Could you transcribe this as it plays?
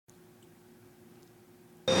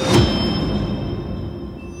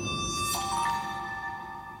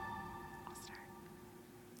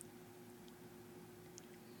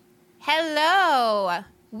Hello.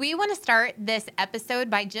 We want to start this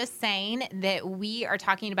episode by just saying that we are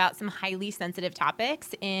talking about some highly sensitive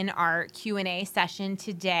topics in our Q&A session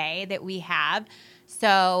today that we have.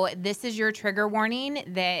 So this is your trigger warning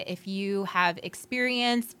that if you have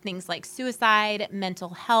experienced things like suicide, mental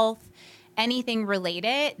health, anything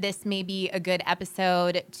related, this may be a good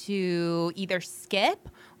episode to either skip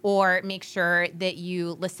or make sure that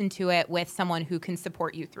you listen to it with someone who can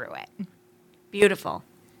support you through it. Beautiful.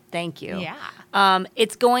 Thank you. Yeah.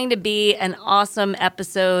 It's going to be an awesome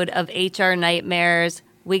episode of HR Nightmares.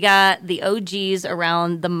 We got the OGs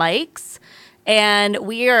around the mics, and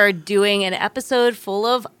we are doing an episode full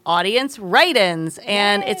of audience write-ins,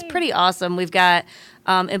 and it's pretty awesome. We've got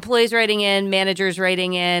employees writing in, managers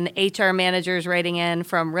writing in, HR managers writing in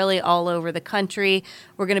from really all over the country.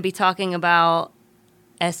 We're going to be talking about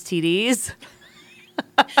STDs.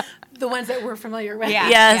 The ones that we're familiar with. Yeah.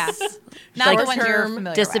 Yes. Yeah. Not the ones you're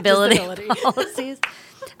familiar disability with. policies.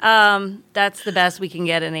 That's the best we can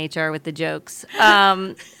get in HR with the jokes.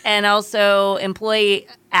 And also employee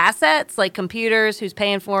assets like computers, who's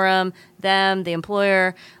paying for them, the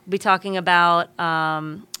employer. We'll be talking about,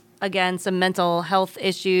 again, some mental health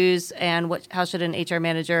issues and how should an HR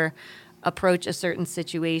manager approach a certain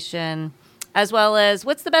situation, as well as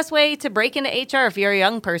what's the best way to break into HR if you're a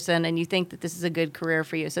young person and you think that this is a good career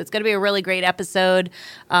for you. So it's going to be a really great episode.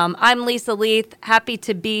 I'm Lisa Leith, happy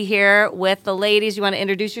to be here with the ladies. You want to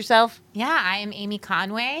introduce yourself? Yeah, I am Amy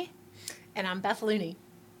Conway. And I'm Beth Looney.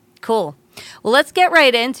 Cool. Well, let's get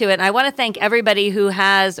right into it. And I want to thank everybody who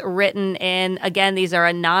has written in. Again, these are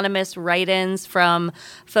anonymous write-ins from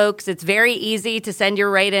folks. It's very easy to send your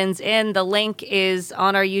write-ins in. The link is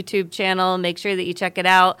on our YouTube channel. Make sure that you check it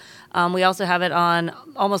out. We also have it on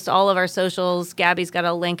almost all of our socials. Gabby's got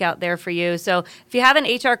a link out there for you. So if you have an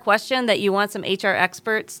HR question that you want some HR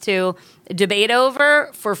experts to debate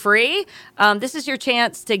over for free, this is your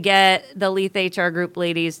chance to get the Leith HR Group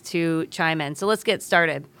ladies to chime in. So let's get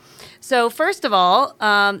started. So first of all,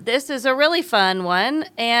 this is a really fun one.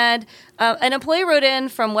 And an employee wrote in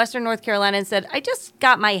from Western North Carolina and said, I just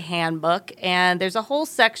got my handbook, and there's a whole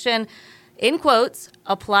section, in quotes,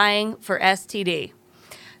 applying for STD.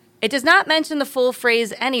 It does not mention the full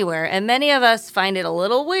phrase anywhere, and many of us find it a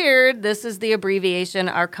little weird. This is the abbreviation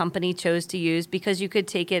our company chose to use because you could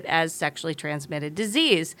take it as sexually transmitted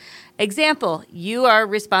disease. Example, you are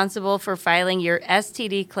responsible for filing your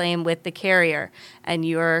STD claim with the carrier, and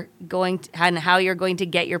and how you're going to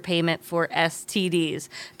get your payment for STDs.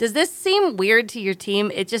 Does this seem weird to your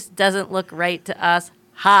team? It just doesn't look right to us.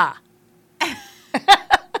 Ha!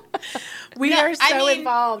 We are so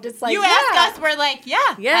involved. It's like, you ask us, we're like,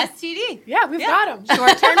 STD. Yeah, we've got them.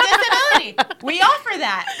 Short-term disability. We offer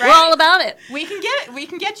that, right? We're all about it. We can get it. We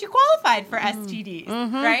can get you qualified for STDs,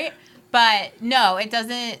 right? But no, it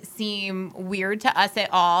doesn't seem weird to us at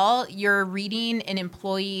all. You're reading an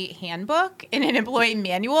employee handbook in an employee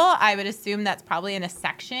manual. I would assume that's probably in a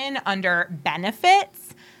section under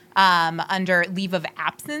benefits. Under leave of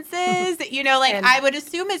absences, I would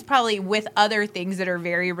assume it's probably with other things that are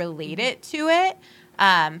very related to it.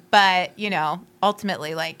 But,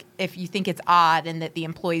 ultimately, if you think it's odd and that the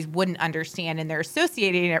employees wouldn't understand and they're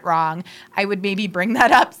associating it wrong, I would maybe bring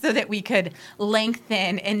that up so that we could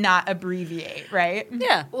lengthen and not abbreviate, right?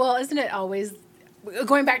 Yeah. Well, isn't it always...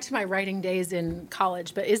 Going back to my writing days in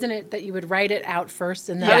college, but isn't it that you would write it out first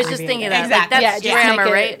and then... I was just thinking that. Exactly. That's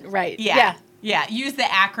grammar, right? Right. Yeah. Yeah, use the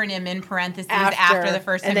acronym in parentheses after the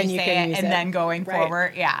first time you say it, and then going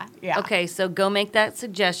forward. Yeah. Okay, so go make that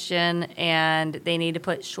suggestion, and they need to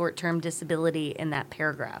put short-term disability in that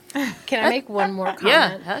paragraph. Can I make one more comment?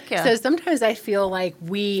 Yeah, heck yeah. So sometimes I feel like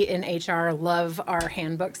we in HR love our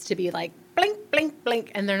handbooks to be like, blink, blink,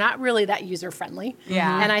 blink, and they're not really that user-friendly.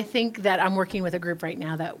 Yeah. And I think that I'm working with a group right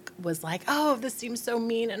now that was like, oh, this seems so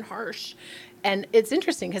mean and harsh. And it's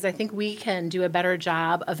interesting because I think we can do a better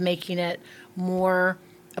job of making it more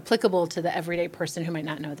applicable to the everyday person who might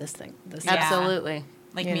not know this thing. Absolutely.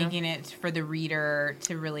 Making it for the reader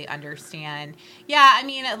to really understand. Yeah, I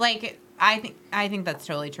mean, I think that's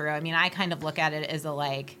totally true. I mean, I kind of look at it as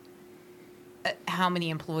how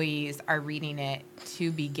many employees are reading it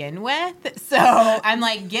to begin with. So I'm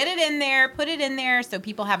like, get it in there, put it in there so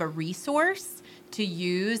people have a resource to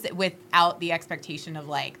use without the expectation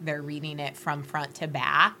of they're reading it from front to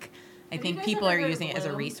back. I think people are using it as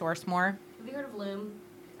a resource more. Have you heard of Loom?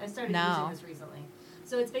 I started using this recently.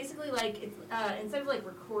 So it's basically instead of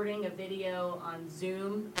recording a video on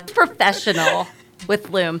Zoom, it's professional with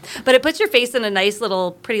Loom, but it puts your face in a nice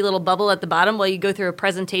pretty little bubble at the bottom while you go through a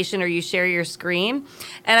presentation or you share your screen.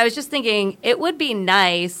 And I was just thinking it would be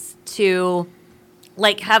nice to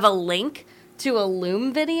have a link to a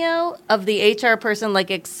Loom video of the HR person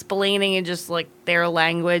like explaining in just like their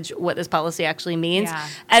language what this policy actually means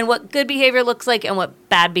and what good behavior looks like and what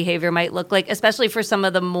bad behavior might look like, especially for some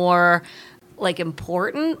of the more like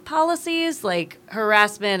important policies like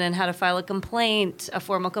harassment and how to file a complaint, a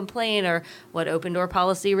formal complaint, or what open door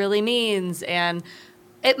policy really means. And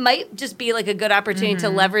it might just be like a good opportunity to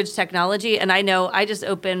leverage technology. And I know I just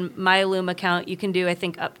opened my Loom account. You can do, I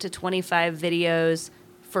think, up to 25 videos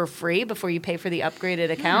for free before you pay for the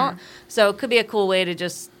upgraded account. So it could be a cool way to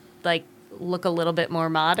just like look a little bit more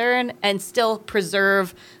modern and still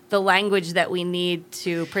preserve the language that we need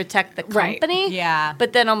to protect the company. Right. Yeah.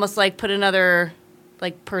 But then almost like put another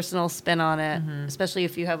like personal spin on it, especially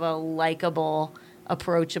if you have a likable,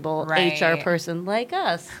 approachable HR person like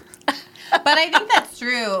us. But I think that's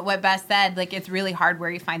true, what Beth said. Like, it's really hard where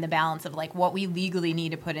you find the balance of, like, what we legally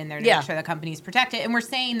need to put in there to make sure the company's protected. And we're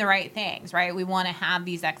saying the right things, right? We want to have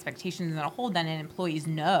these expectations and hold them, and employees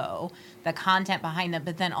know the content behind them,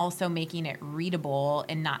 but then also making it readable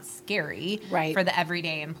and not scary for the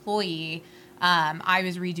everyday employee. I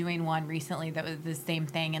was redoing one recently that was the same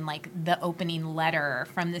thing, and, like, the opening letter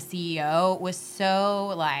from the CEO was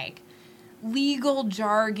so, like, legal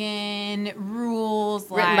jargon, rules.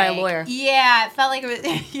 Written by a lawyer. Yeah, it felt like it was,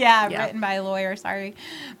 written by a lawyer, sorry.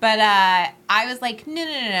 But I was like,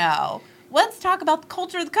 no. Let's talk about the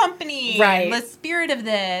culture of the company, the spirit of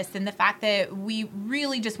this, and the fact that we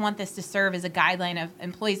really just want this to serve as a guideline of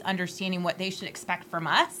employees understanding what they should expect from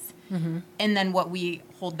us. And then what we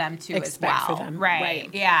hold them to expect as well. For them. Right.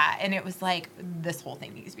 Yeah. And it was like, this whole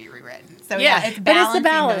thing needs to be rewritten. So it's but it's a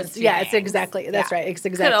balance. Yeah, it's exactly. That's right. It's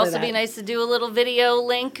exactly. Could also be nice to do a little video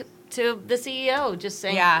link to the CEO, just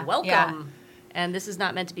saying, welcome. Yeah. And this is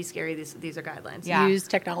not meant to be scary. These are guidelines. Yeah. Use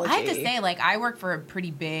technology. I have to say, like, I work for a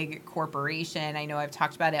pretty big corporation. I know I've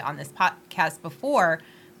talked about it on this podcast before,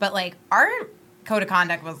 but like our code of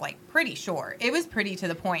conduct was like pretty short. It was pretty to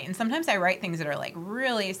the point. And sometimes I write things that are like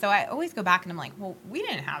really, so I always go back and I'm like, well, we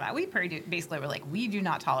didn't have that. We basically were like, we do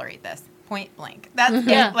not tolerate this. Point blank. That's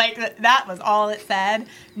it. Like that was all it said.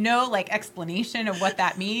 No like explanation of what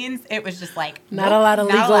that means. It was just like not a lot of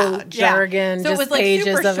legal jargon. So just it was like pages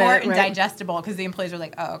super of short it, and digestible because the employees were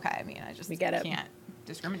like, oh, okay. I mean, I just can't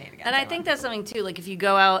discriminate against and I think that's something too, like if you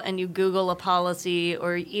go out and you Google a policy,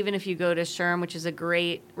 or even if you go to SHRM, which is a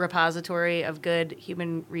great repository of good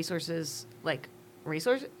human resources, like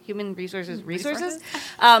human resources.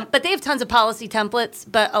 But they have tons of policy templates,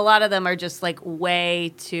 but a lot of them are just like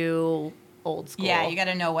way too old school. Yeah, you got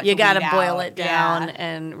to know what you got to boil it down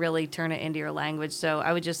and really turn it into your language. So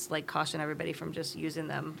I would just like caution everybody from just using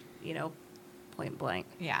them, point blank.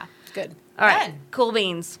 Yeah, good. All right, cool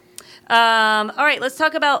beans. All right, let's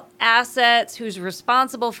talk about assets, who's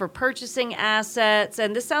responsible for purchasing assets.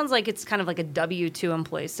 And this sounds like it's kind of like a W-2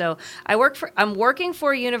 employee. So I'm working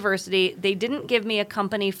for a university. They didn't give me a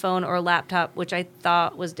company phone or laptop, which I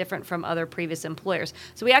thought was different from other previous employers.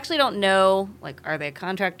 So we actually don't know, like, are they a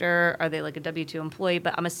contractor? Are they like a W-2 employee?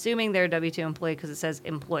 But I'm assuming they're a W-2 employee because it says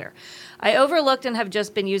employer. I overlooked and have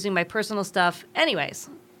just been using my personal stuff. Anyways,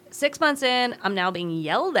 6 months in, I'm now being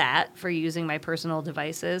yelled at for using my personal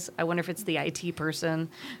devices. I wonder if it's the IT person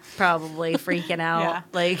probably freaking out.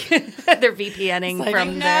 Like they're VPNing like,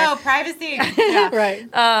 from there. No, privacy. Yeah.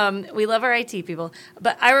 Right. We love our IT people.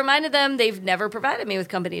 But I reminded them they've never provided me with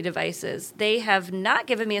company devices. They have not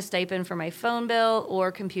given me a stipend for my phone bill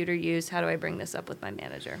or computer use. How do I bring this up with my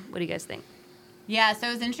manager? What do you guys think? Yeah, so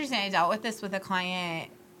it was interesting. I dealt with this with a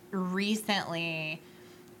client recently,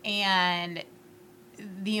 and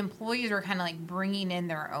the employees were kind of like bringing in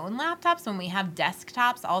their own laptops when we have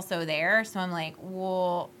desktops also there. So I'm like,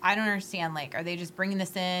 well, I don't understand. Like, are they just bringing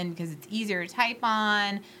this in because it's easier to type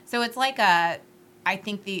on? So it's like I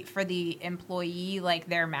think for the employee, like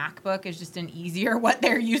their MacBook is just an easier what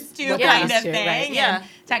they're used to kind of thing. Right. And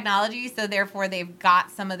technology. So therefore they've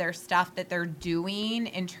got some of their stuff that they're doing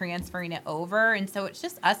and transferring it over. And so it's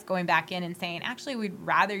just us going back in and saying, actually, we'd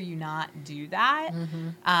rather you not do that.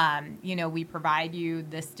 We provide you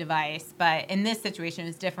this device, but in this situation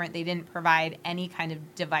it's different. They didn't provide any kind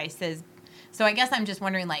of devices. So I guess I'm just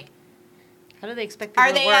wondering, like, how do they expect people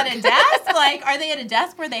to work? Are they at a desk? Like, are they at a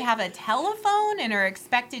desk where they have a telephone and are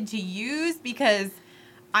expected to use? Because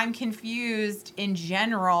I'm confused in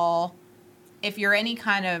general. If you're any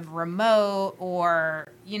kind of remote or,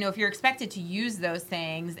 if you're expected to use those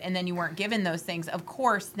things and then you weren't given those things, of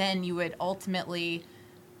course, then you would ultimately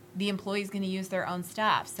the employee's going to use their own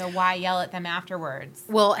stuff. So why yell at them afterwards?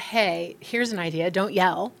 Well, hey, here's an idea. Don't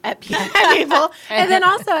yell at people. And then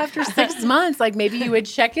also after 6 months, like maybe you would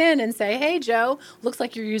check in and say, hey, Joe, looks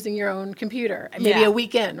like you're using your own computer. Maybe a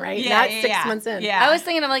week in, right? Not 6 months in. Yeah. I was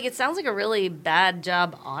thinking, I'm like, it sounds like a really bad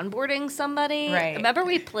job onboarding somebody. Right. Remember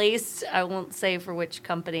we placed, I won't say for which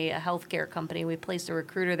company, a healthcare company, we placed a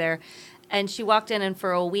recruiter there. And she walked in and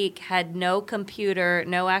for a week had no computer,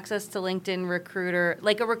 no access to LinkedIn Recruiter.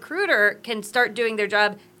 Like a recruiter can start doing their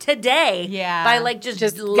job today by like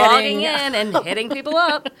just logging in and hitting people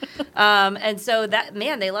up. And so that,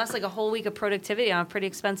 man, they lost like a whole week of productivity on a pretty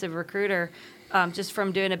expensive recruiter just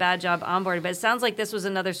from doing a bad job onboarding. But it sounds like this was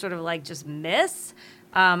another sort of like just miss.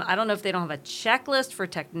 I don't know if they don't have a checklist for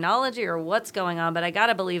technology or what's going on, but I got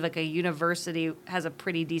to believe like a university has a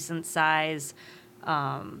pretty decent size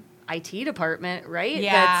IT department, right?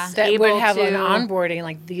 Yeah. That would have an onboarding,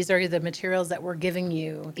 like these are the materials that we're giving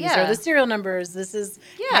you. These are the serial numbers. This is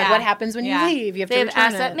what happens when you leave. You have they to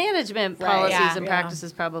have return asset it. management policies and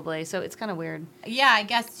practices probably. So it's kind of weird. Yeah, I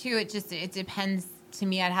guess too. It depends. To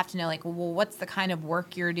me, I'd have to know like, well, what's the kind of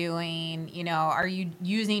work you're doing? You know, are you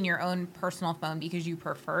using your own personal phone because you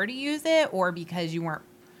prefer to use it, or because you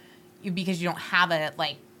don't have a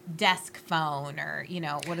like desk phone, or you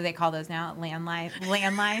know, what do they call those now? Landlines.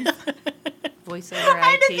 Voice over I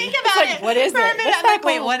had to IT. think about it. What is for a it? minute. I'm like,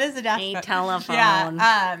 wait, what is a desk A phone? telephone.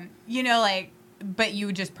 Yeah. You know, like, but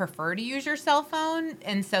you just prefer to use your cell phone,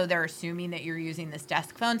 and so they're assuming that you're using this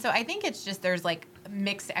desk phone. So I think it's just there's like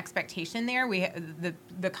mixed expectation there.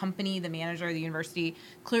 The company, the manager, the university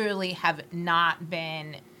clearly have not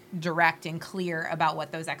been direct and clear about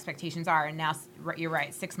what those expectations are. And now you're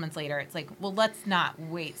right, 6 months later, it's like, well, let's not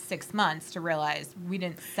wait 6 months to realize we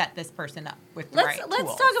didn't set this person up with the right Let's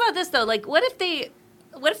tools. talk about this though. Like, what if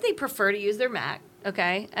they prefer to use their Mac?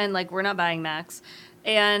 Okay, and like we're not buying Macs,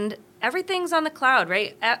 and everything's on the cloud,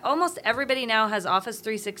 right? Almost everybody now has Office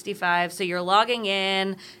 365, so you're logging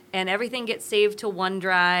in, and everything gets saved to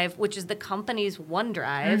OneDrive, which is the company's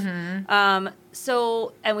OneDrive. Mm-hmm.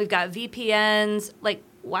 And we've got VPNs. Like,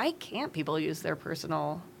 why can't people use their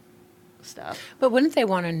personal stuff? But wouldn't they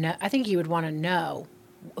want to know? I think you would want to know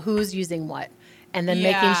who's using what, and then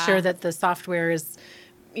making sure that the software is,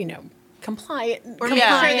 you know, compliant. Or make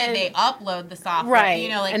sure that they upload the software, right? You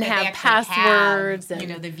know, like and that have they actually passwords have, and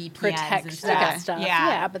you know, the VPNs protect and that stuff. stuff.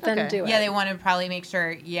 Yeah, but then do it. Yeah, they want to probably make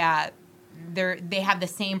sure. Yeah. They have the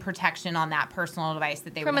same protection on that personal device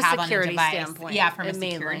that they would have on a security device. standpoint. Yeah, from a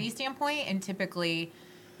mainly. security standpoint. And typically,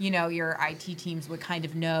 you know, your IT teams would kind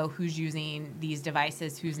of know who's using these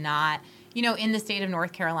devices, who's not. You know, in the state of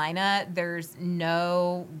North Carolina, there's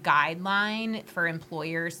no guideline for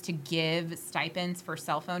employers to give stipends for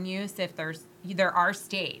cell phone use. There are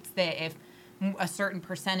states that if a certain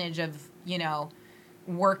percentage of, you know,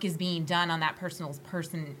 work is being done on that personal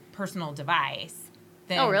device,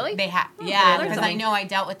 then oh, really? They have, because I know I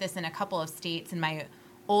dealt with this in a couple of states in my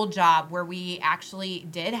old job where we actually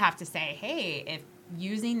did have to say, hey, if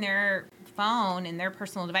using their phone and their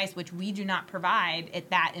personal device, which we do not provide at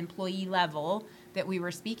that employee level that we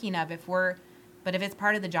were speaking of, but if it's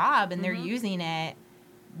part of the job and they're using it,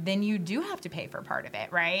 then you do have to pay for part of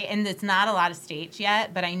it, right? And it's not a lot of states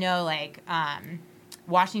yet, but I know like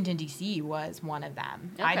Washington, D.C. was one of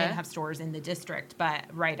them. Okay. I didn't have stores in the district, but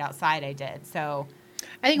right outside I did. So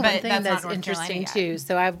I think one but thing that's that's not North interesting Carolina too. yet.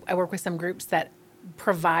 So I work with some groups that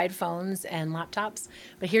provide phones and laptops,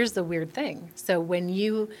 but here's the weird thing. So when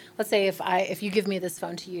let's say if you give me this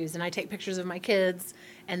phone to use and I take pictures of my kids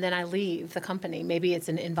and then I leave the company, maybe it's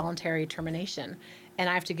an involuntary termination and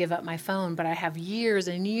I have to give up my phone, but I have years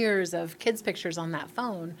and years of kids' pictures on that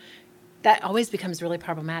phone. That always becomes really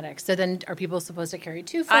problematic. So then, are people supposed to carry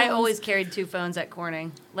two phones? I always carried two phones at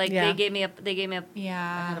Corning. Like they gave me a.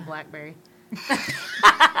 yeah. I had a BlackBerry.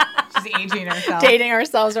 She's aging herself. Dating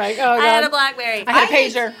ourselves, right? Oh, God. I had a BlackBerry. I had a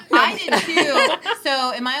pager. I did too.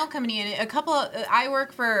 So in my old company, and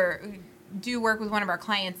I do work with one of our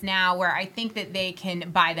clients now where I think that they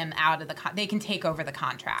can buy them out of they can take over the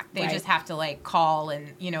contract. They just have to like call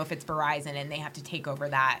and, you know, if it's Verizon and they have to take over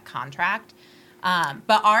that contract.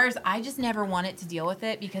 But ours, I just never wanted to deal with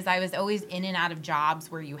it because I was always in and out of jobs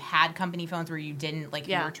where you had company phones where you didn't, like if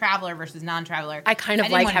you were a traveler versus non-traveler. I kind of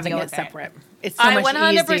didn't like wanna having deal it with separate. It's so much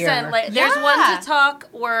 100% easier. like there's one to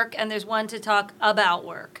talk work and there's one to talk about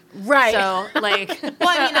work. Right. So like Well,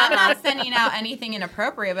 I mean, I'm not sending out anything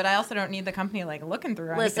inappropriate, but I also don't need the company like looking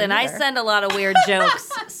through. listen, I either. send a lot of weird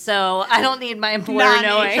jokes, so I don't need my employer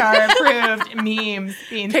knowing. non-HR approved memes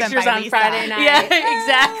being Pictures sent by on Lisa. Friday night. Yeah,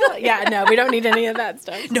 exactly. Yeah, no, we don't need any of that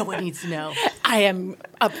stuff. No one needs to know. I am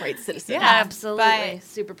upright citizen. Yeah. Absolutely. but-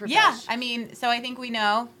 Super Yeah, professional. I mean, so I think we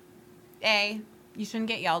know you shouldn't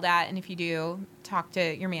get yelled at. And if you do, talk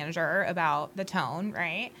to your manager about the tone,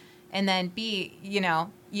 right? And then B, you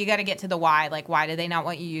got to get to the why. Like, why do they not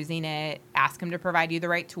want you using it? Ask them to provide you the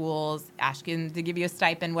right tools. Ask them to give you a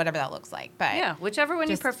stipend, whatever that looks like. But yeah, whichever one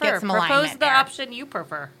you just prefer. get some Propose alignment the there. option you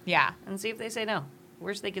prefer. Yeah. And see if they say no.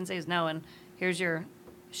 Worst they can say is no, and here's your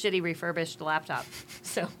shitty refurbished laptop.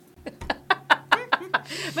 So,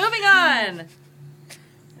 moving on.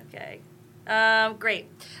 Okay. Great.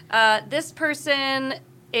 This person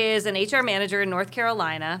is an HR manager in North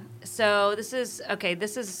Carolina. So this is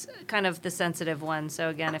kind of the sensitive one. So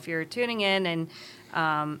again, if you're tuning in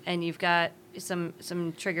and you've got some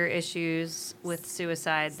trigger issues with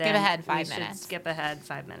suicide, Skip then ahead 5 we should minutes. skip ahead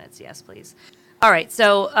 5 minutes. Yes, please. All right,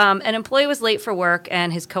 so an employee was late for work,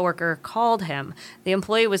 and his coworker called him. The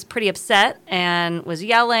employee was pretty upset and was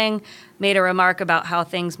yelling, made a remark about how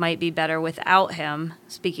things might be better without him,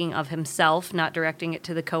 speaking of himself, not directing it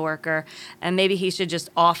to the coworker, and maybe he should just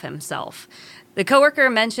off himself. The coworker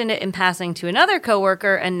mentioned it in passing to another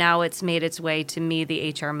coworker, and now it's made its way to me,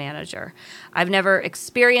 the HR manager. I've never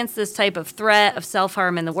experienced this type of threat of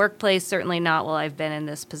self-harm in the workplace, certainly not while I've been in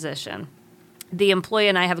this position. The employee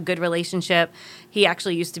and I have a good relationship. He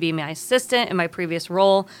actually used to be my assistant in my previous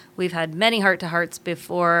role. We've had many heart-to-hearts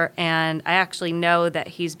before, and I actually know that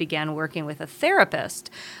he's began working with a therapist.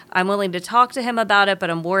 I'm willing to talk to him about it, but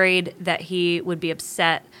I'm worried that he would be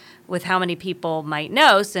upset with how many people might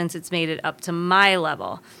know since it's made it up to my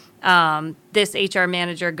level. This HR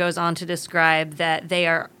manager goes on to describe that they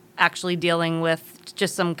are actually dealing with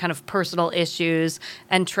just some kind of personal issues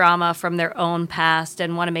and trauma from their own past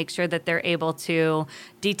and want to make sure that they're able to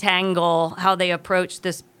detangle how they approach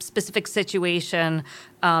this specific situation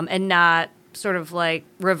and not sort of like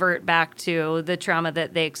revert back to the trauma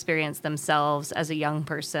that they experienced themselves as a young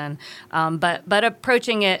person, but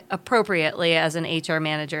approaching it appropriately as an HR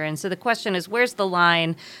manager. And so the question is, where's the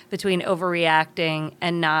line between overreacting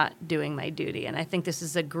and not doing my duty? And I think this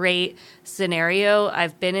is a great scenario.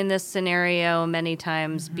 I've been in this scenario many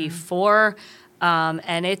times before,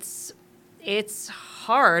 and it's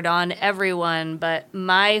hard on everyone. But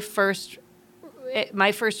my first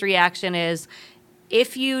reaction is,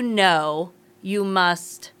 if you know, you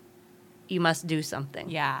must do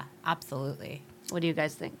something. Yeah, absolutely. What do you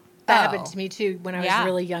guys think? That happened to me too when I was Yeah.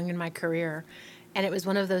 really young in my career. And it was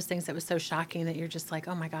one of those things that was so shocking that you're just like,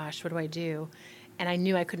 oh my gosh, what do I do? And I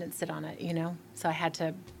knew I couldn't sit on it, So I had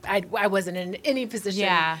to, I wasn't in any position.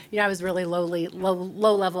 Yeah. I was really low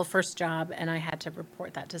level first job, and I had to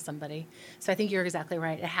report that to somebody. So I think you're exactly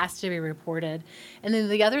right. It has to be reported. And then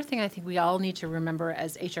the other thing I think we all need to remember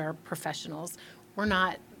as HR professionals, we're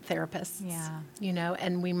not therapists,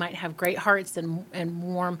 and we might have great hearts and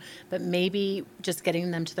warm, but maybe just getting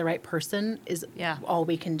them to the right person is all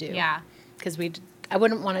we can do. Yeah. Because I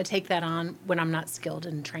wouldn't want to take that on when I'm not skilled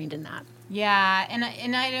and trained in that. Yeah, and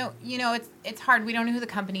I don't, it's hard. We don't know who the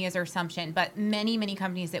company is or assumption, but many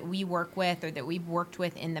companies that we work with or that we've worked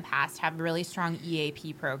with in the past have really strong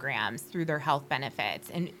EAP programs through their health benefits,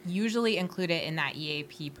 and usually included in that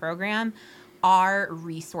EAP program are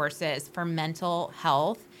resources for mental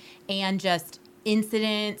health and just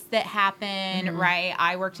incidents that happen, right?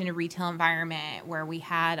 I worked in a retail environment where we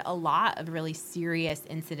had a lot of really serious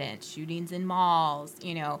incidents, shootings in malls,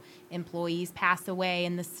 employees pass away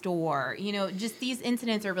in the store, just these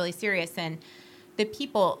incidents are really serious. And the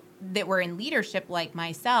people that were in leadership like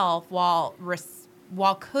myself, while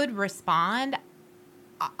could respond,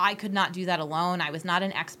 I could not do that alone. I was not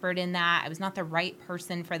an expert in that. I was not the right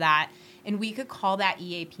person for that. And we could call that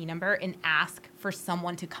EAP number and ask for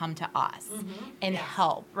someone to come to us and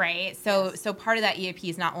help, right? So part of that EAP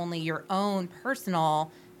is not only your own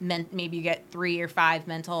personal, maybe you get 3 or 5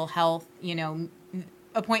 mental health,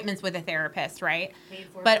 appointments with a therapist, right?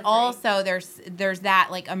 But also there's that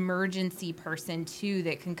like emergency person too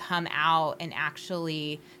that can come out and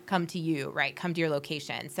actually come to you, right? Come to your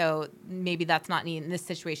location. So maybe that's not needed in this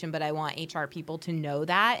situation, but I want HR people to know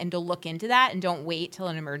that and to look into that and don't wait till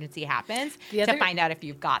an emergency happens to find out if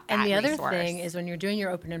you've got that. And the resource. other thing is when you're doing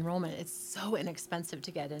your open enrollment, it's so inexpensive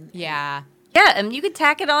to get in. Yeah. Yeah, and you could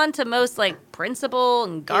tack it on to most like Principal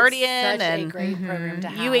and Guardian It's such and a great program to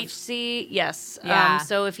have. UHC. Yes. Yeah.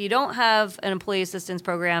 So if you don't have an employee assistance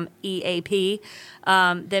program, EAP,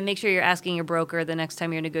 then make sure you're asking your broker the next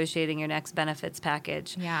time you're negotiating your next benefits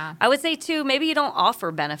package. Yeah. I would say too, maybe you don't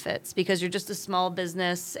offer benefits because you're just a small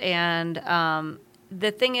business, and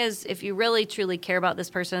the thing is, if you really truly care about this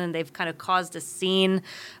person and they've kind of caused a scene,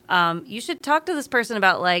 you should talk to this person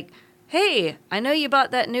about like, hey, I know you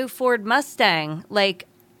bought that new Ford Mustang. Like,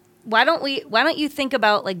 why don't you think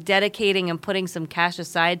about like dedicating and putting some cash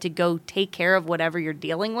aside to go take care of whatever you're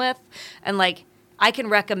dealing with? And like, I can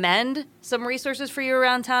recommend some resources for you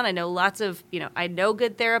around town. I know lots of, I know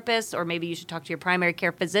good therapists, or maybe you should talk to your primary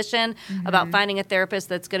care physician about finding a therapist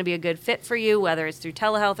that's going to be a good fit for you, whether it's through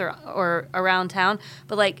telehealth or around town.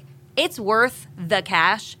 But like, it's worth the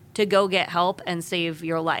cash to go get help and save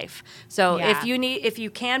your life. So if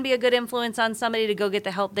you can be a good influence on somebody to go get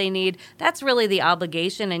the help they need, that's really the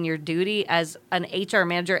obligation and your duty as an HR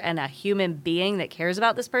manager and a human being that cares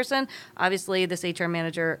about this person. Obviously, this HR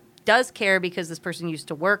manager does care because this person used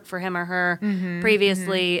to work for him or her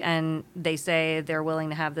previously, and they say they're willing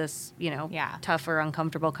to have this, tough or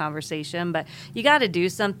uncomfortable conversation. But you got to do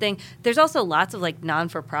something. There's also lots of like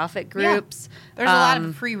non-for-profit groups. Yeah. There's a lot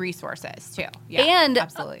of free resources too. Yeah, and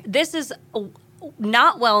absolutely. This is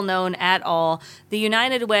not well known at all. The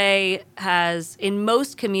United Way has, in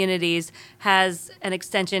most communities, has an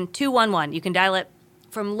extension 211. You can dial it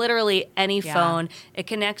from literally any phone. It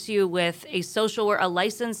connects you with a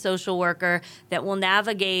licensed social worker that will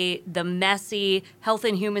navigate the messy Health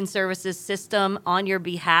and Human Services system on your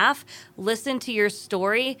behalf, listen to your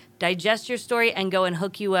story, digest your story, and go and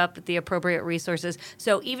hook you up with the appropriate resources.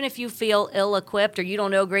 So even if you feel ill-equipped or you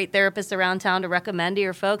don't know great therapists around town to recommend to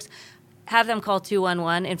your folks, have them call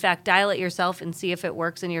 211. In fact, dial it yourself and see if it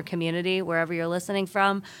works in your community, wherever you're listening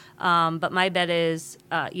from. But my bet is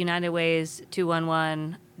United Way's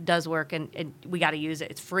 211 does work, and we got to use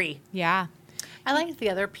it. It's free. Yeah. I liked the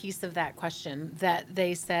other piece of that question that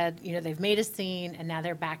they said, they've made a scene and now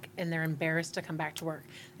they're back and they're embarrassed to come back to work.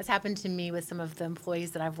 That's happened to me with some of the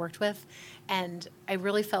employees that I've worked with, and I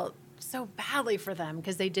really felt so badly for them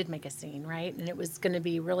because they did make a scene, right? And it was going to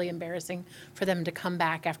be really embarrassing for them to come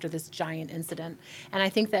back after this giant incident. And I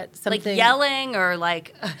think that something like yelling, or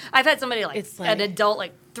like I've had somebody an adult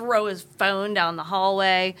like throw his phone down the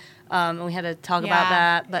hallway, and we had to talk about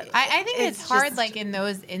that. But I think it's hard, like in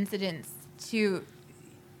those incidents, to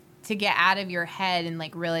get out of your head and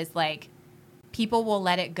like realize like people will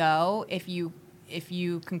let it go if you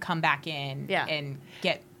can come back in and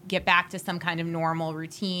get back to some kind of normal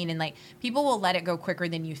routine, and like people will let it go quicker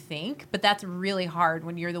than you think, but that's really hard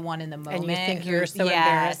when you're the one in the moment and you think you're so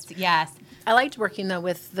embarrassed. Yes. I liked working though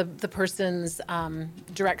with the person's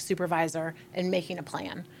direct supervisor and making a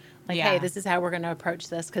plan. Like, hey, this is how we're going to approach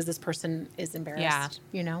this because this person is embarrassed.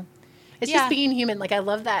 It's just being human. Like, I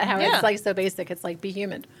love that how it's like so basic. It's like, be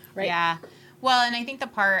human, right? Yeah. Well, and I think the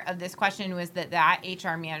part of this question was that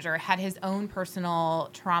HR manager had his own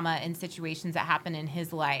personal trauma and situations that happened in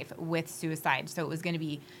his life with suicide. So it was going to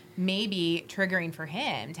be maybe triggering for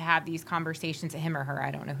him to have these conversations, him or her,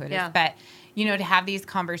 I don't know who it is, but, to have these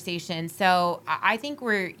conversations. So I think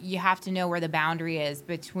you have to know where the boundary is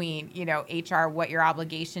between, HR, what your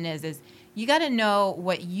obligation is you got to know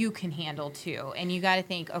what you can handle too. And you got to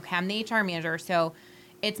think, okay, I'm the HR manager, so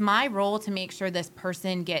it's my role to make sure this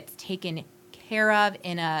person gets taken care of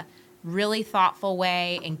in a really thoughtful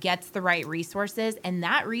way and gets the right resources, and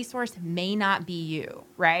that resource may not be you,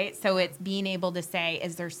 right? So it's being able to say,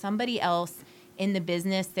 is there somebody else in the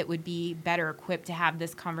business that would be better equipped to have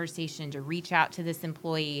this conversation, to reach out to this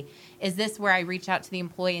employee? Is this where I reach out to the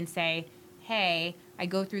employee and say, hey, I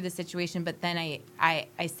go through the situation, but then I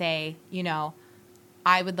say,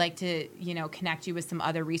 I would like to, connect you with some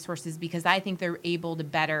other resources because I think they're able to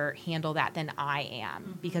better handle that than I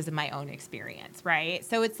am because of my own experience, right?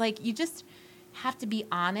 So it's like you just have to be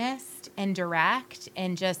honest and direct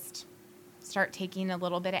and just start taking a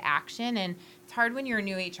little bit of action. And it's hard when you're a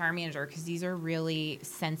new HR manager because these are really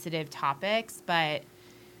sensitive topics, but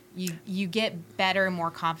you get better and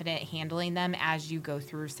more confident handling them as you go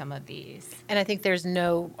through some of these. And I think there's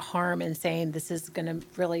no harm in saying this is going to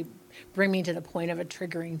really bring me to the point of a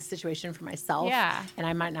triggering situation for myself. Yeah. And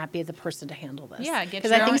I might not be the person to handle this. Yeah,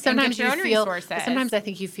 because I think sometimes your own resources. Sometimes I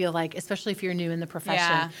think you feel like, especially if you're new in the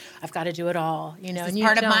profession, I've got to do it all. It's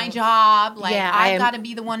part of my job. Like I've got to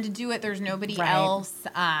be the one to do it. There's nobody else.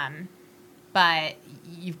 But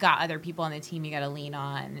you've got other people on the team you got to lean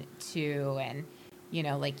on too. And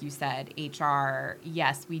like you said, HR,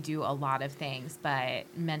 yes, we do a lot of things, but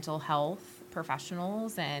mental health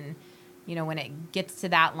professionals and, when it gets to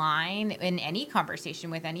that line in any conversation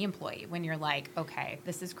with any employee, when you're like, okay,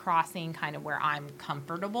 this is crossing kind of where I'm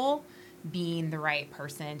comfortable being the right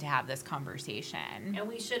person to have this conversation. And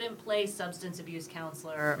we shouldn't play substance abuse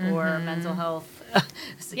counselor or mental health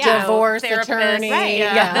divorce therapist. Attorney.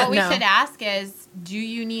 Right. What we should ask is, do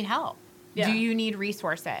you need help? Yeah. Do you need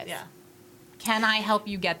resources? Yeah. Can I help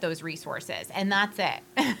you get those resources? And that's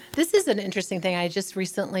it. This is an interesting thing. I just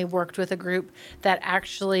recently worked with a group that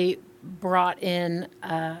actually brought in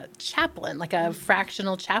a chaplain, like a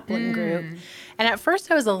fractional chaplain group. And at first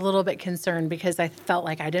I was a little bit concerned because I felt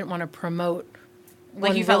like I didn't want to promote Like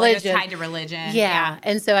one you felt like it was religion. tied to religion. Yeah.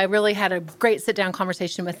 And so I really had a great sit down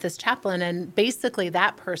conversation with this chaplain. And basically,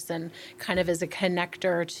 that person kind of is a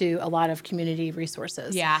connector to a lot of community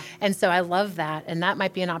resources. Yeah. And so I love that. And that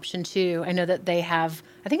might be an option too. I know that they have,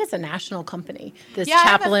 I think it's a national company, this Yeah,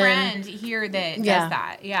 chaplain. I have a friend here that does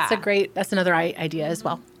that. Yeah. That's another idea as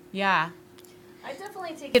well. Yeah. I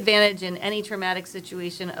definitely take advantage in any traumatic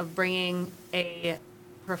situation of bringing a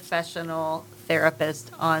professional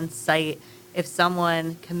therapist on site. If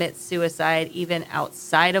someone commits suicide, even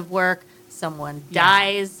outside of work, someone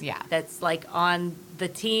dies, that's like on the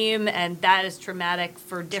team, and that is traumatic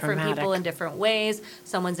for different people in different ways.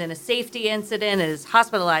 Someone's in a safety incident, is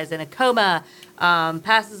hospitalized in a coma,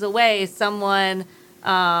 passes away. Someone,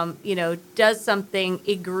 does something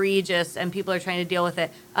egregious, and people are trying to deal with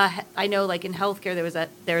it. I know, like in healthcare,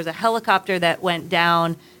 there was a helicopter that went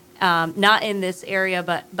down, not in this area,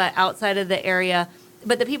 but outside of the area.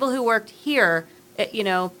 But the people who worked here,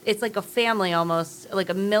 it's like a family almost, like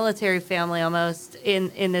a military family almost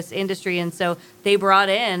in this industry. And so they brought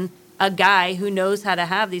in a guy who knows how to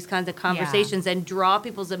have these kinds of conversations and draw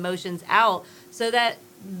people's emotions out so that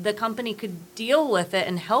the company could deal with it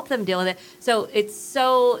and help them deal with it. So it's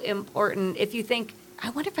so important. If you think, I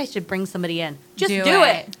wonder if I should bring somebody in, just do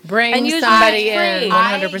it. Bring and use somebody it free. in.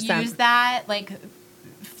 100%. I use that, like,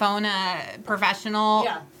 phone a professional.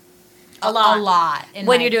 Yeah. A lot. In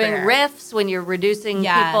When my you're doing career. riffs, when you're reducing people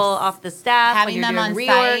off the staff, having when you're them doing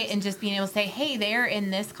on reorgs. site and just being able to say, hey, they're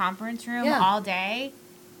in this conference room Yeah. all day.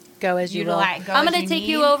 Go as you will. I'm going to take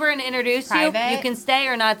you over and introduce you. Private. You can stay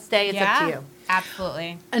or not stay. It's up to you.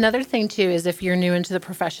 Absolutely. Another thing too is if you're new into the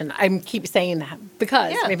profession, I keep saying that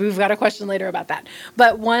because maybe we've got a question later about that.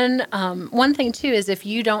 But one thing too is if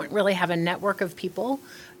you don't really have a network of people,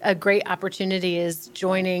 a great opportunity is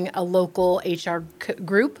joining a local HR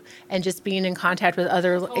group and just being in contact with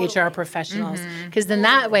other HR professionals. Because then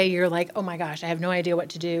that way you're like, oh my gosh, I have no idea what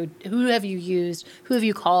to do. Who have you used? Who have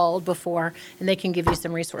you called before? And they can give you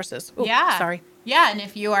some resources. Ooh, sorry. Yeah, and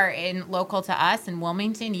if you are local to us in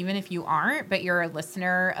Wilmington, even if you aren't, but you're a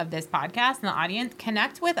listener of this podcast and the audience,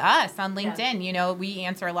 connect with us on LinkedIn. Yeah. We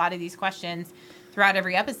answer a lot of these questions throughout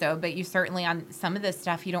every episode, but you certainly on some of this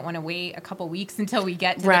stuff, you don't want to wait a couple weeks until we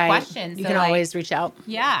get to the questions. You can always reach out.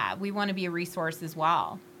 Yeah, we want to be a resource as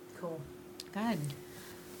well. Cool. Good.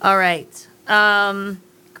 All right.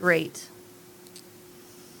 Great.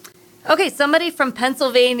 Okay, somebody from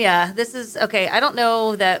Pennsylvania. This is, okay, I don't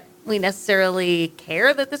know that we necessarily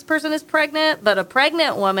care that this person is pregnant, but a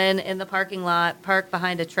pregnant woman in the parking lot parked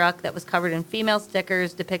behind a truck that was covered in female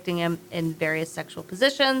stickers depicting him in various sexual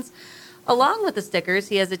positions. Along with the stickers,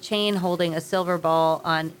 he has a chain holding a silver ball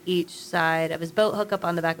on each side of his boat hookup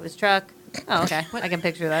on the back of his truck. Oh, okay. I can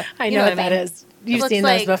picture that. I know what that is. You've seen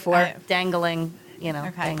those before. Dangling,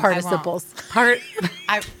 Okay. things. Participles.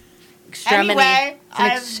 Extremity. Anyway, I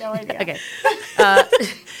have no idea. Okay.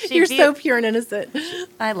 You're so pure and innocent.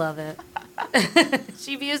 I love it.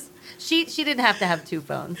 She didn't have to have two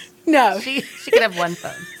phones. No. She could have one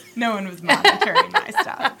phone. No one was monitoring my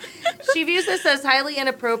stuff. She views this as highly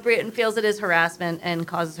inappropriate and feels it is harassment and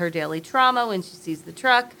causes her daily trauma when she sees the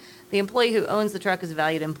truck. The employee who owns the truck is a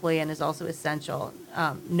valued employee and is also essential.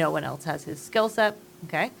 No one else has his skill set.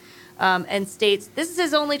 Okay. And states this is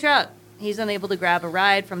his only truck. He's unable to grab a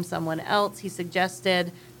ride from someone else. He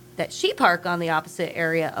suggested that she park on the opposite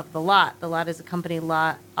area of the lot. The lot is a company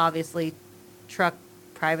lot. Obviously, truck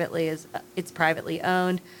it's privately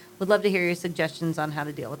owned. Would love to hear your suggestions on how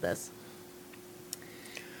to deal with this.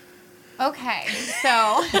 Okay,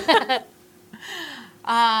 so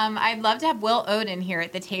I'd love to have Will Oden here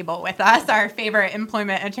at the table with us, our favorite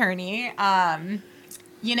employment attorney. I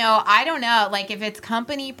don't know, like if it's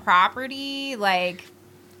company property,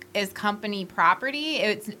 is company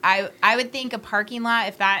property. I would think a parking lot,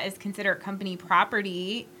 if that is considered company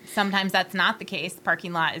property, sometimes that's not the case.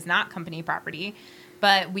 Parking lot is not company property.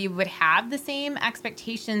 But we would have the same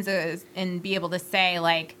expectations and be able to say,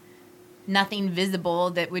 like, nothing visible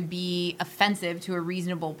that would be offensive to a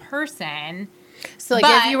reasonable person. So, like,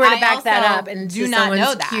 if you were to back that up and do not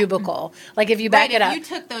know that cubicle, like if you back it up, if you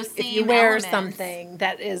took those same if you wear elements something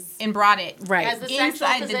that is and brought it right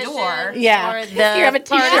inside the door, Or you have a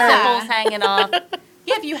t-shirt hanging off.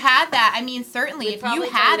 Yeah, if you had that, I mean, certainly, if you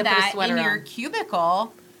had that in your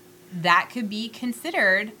cubicle, that could be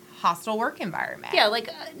considered hostile work environment. Yeah, like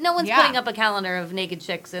no one's putting up a calendar of naked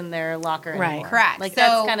chicks in their locker anymore. Correct. Like so,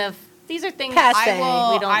 that's kind of these are things Passe.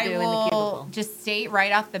 we don't I do in the will cubicle. just state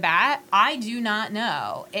right off the bat, I do not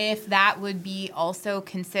know if that would be also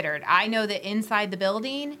considered. I know that inside the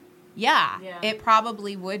building, yeah. It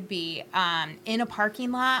probably would be. In a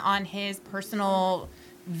parking lot on his personal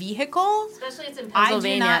vehicle. Especially it's in I do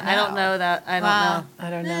Pennsylvania. not I don't know. know that. I don't Well, know. I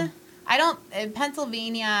don't know. I don't. In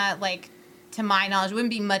Pennsylvania, like to my knowledge, wouldn't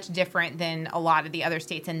be much different than a lot of the other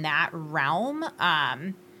states in that realm.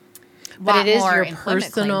 But it is more your employment claims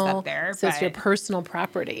personal, up there, so it's your but- personal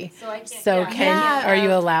property. So I can't- So yeah. are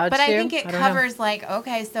you allowed But to? I think it don't know. covers like,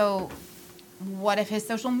 okay, so what if his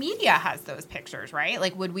social media has those pictures, right?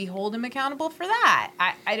 Like, would we hold him accountable for that?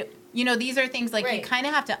 You know, these are things like you Right. kind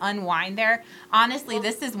of have to unwind there. Honestly,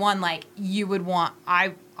 this is one like you would want.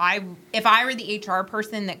 If I were the HR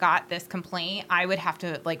person that got this complaint, I would have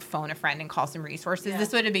to like phone a friend and call some resources. Yeah.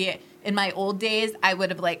 This would be in my old days. I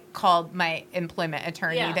would have like called my employment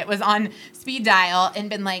attorney Yeah. that was on speed dial and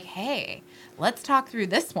been like, hey, let's talk through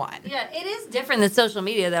this one. Yeah, it is different than social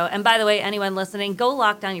media, though. And by the way, anyone listening, go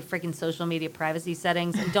lock down your freaking social media privacy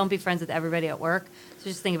settings and don't be friends with everybody at work. So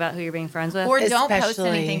just think about who you're being friends with. Or don't post Especially,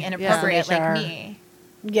 anything inappropriate yeah. like HR. me.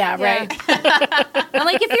 Yeah, right. And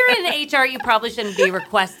like, if you're in HR, you probably shouldn't be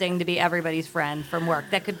requesting to be everybody's friend from work.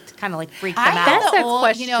 That could kind of like freak them I out. had That's the a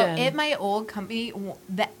old, you know, question. at my old company,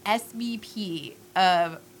 the SVP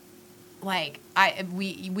of like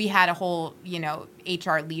we had a whole, you know,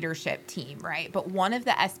 HR leadership team, right? But one of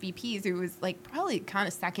the SVPs who was like probably kind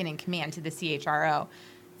of second in command to the CHRO,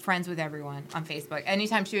 friends with everyone on Facebook.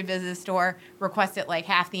 Anytime she would visit the store, requested like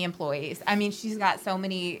half the employees. I mean, she's got so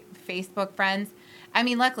many Facebook friends. I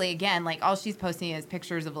mean, luckily, again, like all she's posting is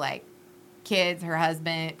pictures of like kids, her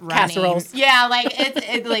husband, running. Casseroles. Yeah, like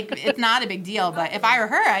it's not a big deal. But if I were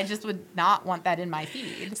her, I just would not want that in my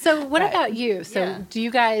feed. So what But- about you? So Yeah. do you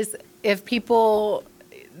guys, if people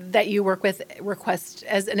that you work with request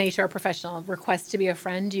as an HR professional request to be a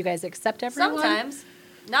friend, do you guys accept everyone? Sometimes.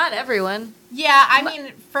 Not everyone. Yeah, I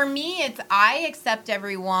mean, for me, it's I accept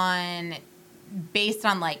everyone based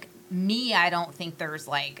on like me. I don't think there's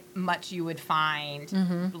like much you would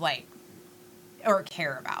find like or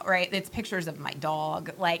care about, right? It's pictures of my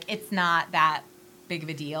dog. Like it's not that big of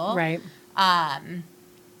a deal. Right.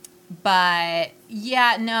 But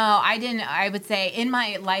yeah, no, I didn't. I would say in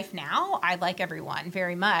my life now, I like everyone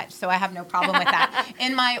very much. So I have no problem with that.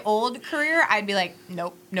 In my old career, I'd be like,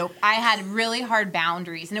 nope. I had really hard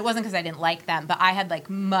boundaries. And it wasn't because I didn't like them, but I had like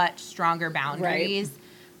much stronger boundaries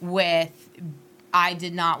with, I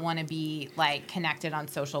did not want to be like connected on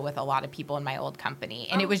social with a lot of people in my old company.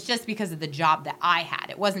 And it was just because of the job that I had.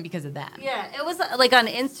 It wasn't because of them. Yeah, it was like on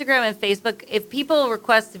Instagram and Facebook. If people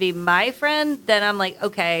request to be my friend, then I'm like,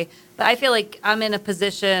 okay. But I feel like I'm in a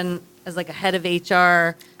position as like a head of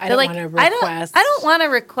HR. I don't like, wanna request. I don't want to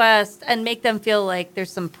request and make them feel like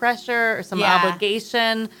there's some pressure or some Yeah.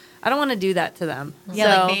 obligation. I don't want to do that to them.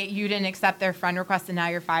 Yeah, So- like you didn't accept their friend request and now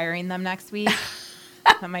you're firing them next week.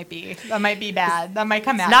 That might be bad. That might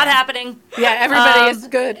come out. Not happening. Yeah, everybody is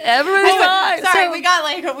good. Everybody's fine. Sorry, So- we got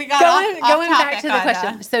Going off back to the topic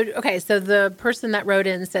question. on, So, okay, so the person that wrote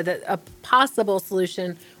in said that a possible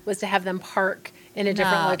solution was to have them park in a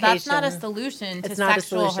different no, location. that's not a solution to It's not a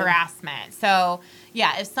sexual solution. harassment. So,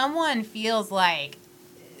 yeah, if someone feels like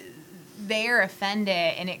they're offended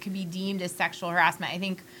and it could be deemed as sexual harassment, I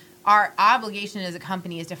think our obligation as a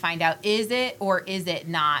company is to find out, is it or is it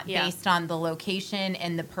not, Yeah. based on the location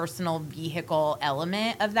and the personal vehicle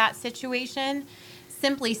element of that situation.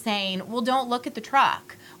 Simply saying, well, don't look at the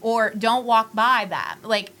truck or don't walk by that.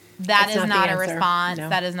 Like, that That's is not not the a answer. response. No.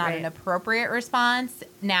 That is not Right. an appropriate response.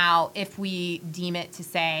 Now, if we deem it to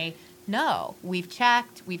say, no, we've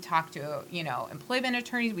checked, we've talked to, you know, employment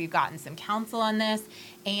attorneys, we've gotten some counsel on this,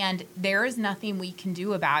 and there is nothing we can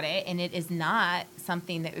do about it, and it is not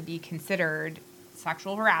something that would be considered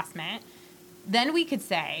sexual harassment, then we could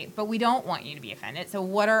say, but we don't want you to be offended. So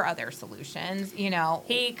what are other solutions? You know,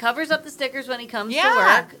 He covers up the stickers when he comes Yeah. to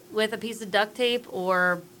work with a piece of duct tape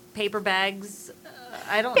or paper bags.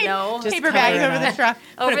 I don't know. Just paper cover bags it over up. the truck,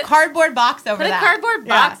 put Over- a cardboard box over Put that. a cardboard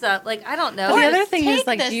Yeah. box up. Like, I don't know. Well, the Or other just thing is, take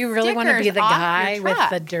like, the do you really want to be stickers the off your guy with truck.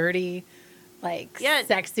 the dirty, like, Yeah.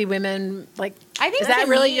 sexy women? Like, I think is that to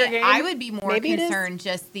really me, your game? I would be more Maybe it is. concerned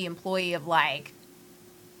just the employee of like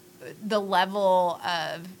the level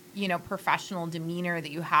of, you know, professional demeanor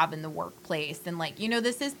that you have in the workplace, and like, you know,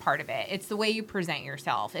 this is part of it. It's the way you present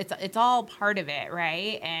yourself. It's all part of it,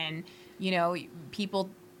 right? And you know, people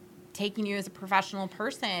taking you as a professional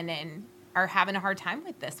person and are having a hard time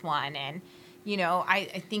with this one. And you know, I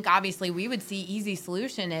think obviously we would see easy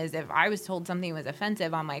solution is if I was told something was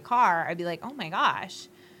offensive on my car, I'd be like, oh my gosh,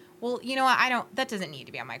 well, you know what? That doesn't need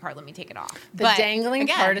to be on my card. Let me take it off. The But dangling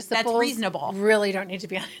again, participles that's reasonable. really don't need to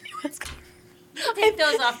be on anyone's card. I take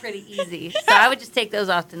those off pretty easy. So I would just take those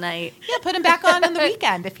off tonight. Yeah, put them back on the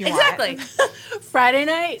weekend if you want. Exactly. Friday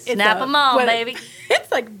night. Snap them on, baby. It's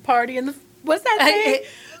like party in the, what's that saying?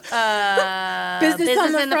 Business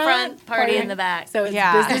in the front, party in the back. So it's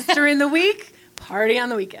Yeah. business during the week, party on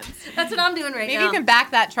the weekends. That's what I'm doing right Maybe now. you can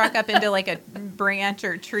back that truck up into like a branch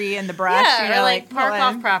or tree in the brush. yeah, you know, or like park pull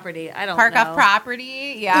off in. property. I don't Park know. off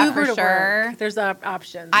property. Yeah, Uber for to sure. work. There's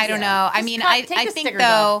options. I don't know. I Just mean, take I the think stickers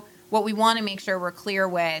though, off. what we want to make sure we're clear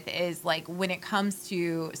with is like when it comes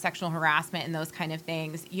to sexual harassment and those kind of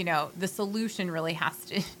things, you know, the solution really has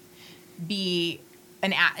to be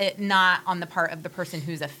not on the part of the person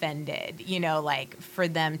who's offended, you know, like for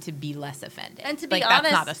them to be less offended. And to be like, honest,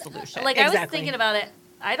 that's not a solution. Like I was Exactly. thinking about it,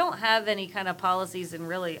 I don't have any kind of policies, and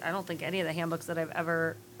really, I don't think any of the handbooks that I've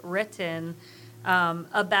ever written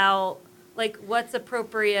about like what's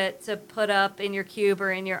appropriate to put up in your cube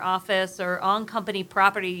or in your office or on company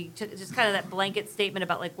property. Just kind of that blanket statement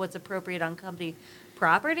about like what's appropriate on company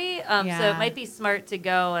property. So Yeah. it might be smart to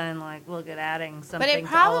go and like look at adding something. But it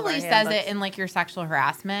to all of probably our says handbooks. it in like your sexual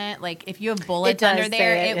harassment. Like if you have bullets does under say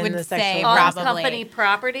there, it it in would the say sexual on harassment. probably company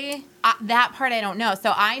property. That part I don't know.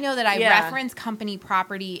 So I know that I Yeah. reference company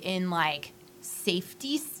property in like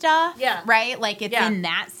safety stuff. Yeah. Right? Like it's Yeah. in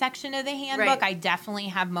that section of the handbook. Right. I definitely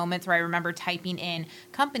have moments where I remember typing in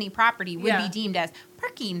company property would Yeah. be deemed as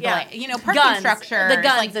parking, Yeah. parking Guns. structure. The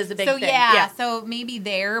guns is a big so thing. yeah, Yeah. so maybe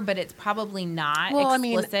there, but it's probably not Well,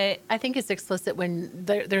 explicit. I think it's explicit when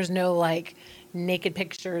there's no like naked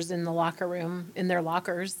pictures in the locker room, in their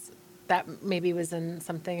lockers. That maybe was in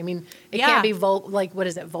something. I mean, it Yeah. can't be what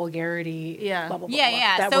is it? Vulgarity. Yeah. Blah, blah, blah, Yeah, blah.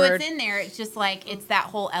 yeah. That So word. it's in there. It's just like it's that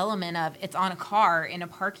whole element of it's on a car in a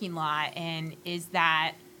parking lot, and is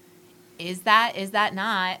that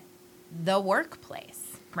not the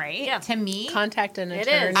workplace, right? Yeah. To me, Contact an It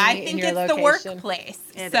attorney is. I in think your it's location. the workplace.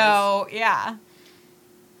 It So yeah.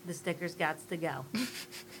 The stickers gots to go.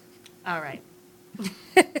 All right.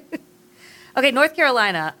 Okay, North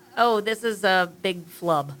Carolina. Oh, this is a big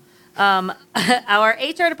flub. Our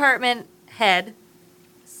HR department head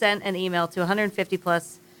sent an email to 150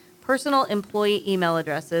 plus personal employee email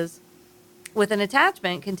addresses with an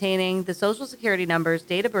attachment containing the social security numbers,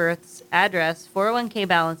 date of births, address, 401k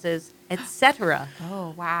balances, etc.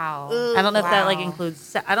 Oh wow. I don't know if that like Wow.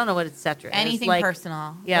 includes. I don't know what etc. is. Anything like,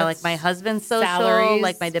 personal. Yeah, That's like my husband's social, salaries.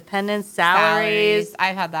 like my dependents' salaries.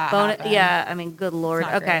 I've had that. Bonus, happen. yeah, I mean, good lord.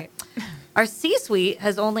 not Okay. Our C-suite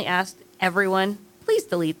has only asked everyone, please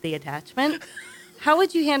delete the attachment. How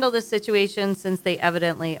would you handle this situation since they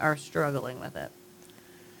evidently are struggling with it?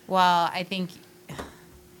 Well, I think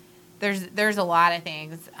there's a lot of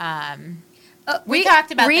things. We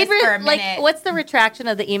talked about this for a minute. Like, what's the retraction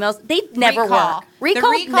of the emails? They never Recall. work. Recall,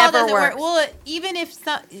 The recall never doesn't works. work. Well, even if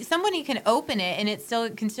somebody can open it and it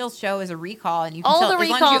can still show as a recall, and you can All still, the as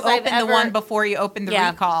long as recalls you I've open ever- the one before you open the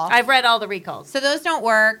recall. I've read all the recalls. So those don't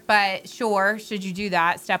work, but sure, should you do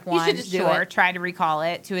that? Step one, should just do sure, it. try to recall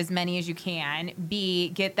it to as many as you can. B,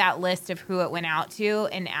 get that list of who it went out to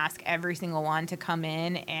and ask every single one to come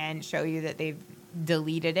in and show you that they've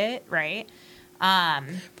deleted it, right? But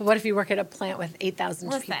what if you work at a plant with 8,000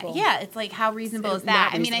 Listen, people? yeah, it's like how reasonable It's is that?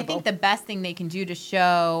 not I mean, I reasonable. think the best thing they can do to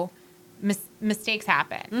show mistakes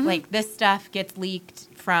happen. Mm-hmm. Like this stuff gets leaked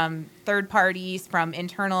from third parties, from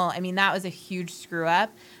internal. I mean, that was a huge screw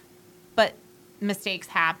up. But mistakes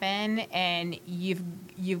happen, and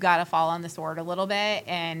you've got to fall on the sword a little bit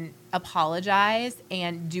and apologize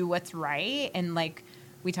and do what's right. And like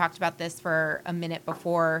we talked about this for a minute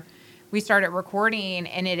before we started recording,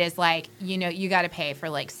 and it is like, you got to pay for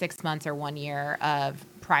like 6 months or 1 year of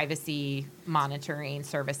privacy monitoring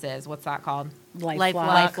services. What's that called? LifeLock.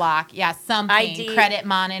 LifeLock. Yeah, something. ID credit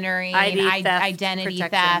monitoring, theft identity protection.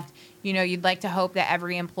 theft. You'd like to hope that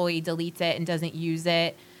every employee deletes it and doesn't use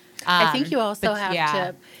it. I think you also but have yeah.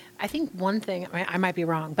 to. I think one thing, I might be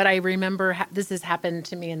wrong, but I remember this has happened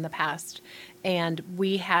to me in the past, and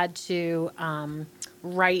we had to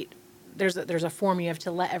write. There's a form you have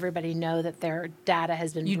to let everybody know that their data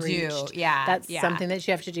has been You do, breached. yeah, That's yeah. something that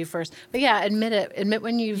you have to do first. But yeah, admit it. Admit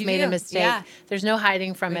when you've You made do, a mistake. yeah. There's no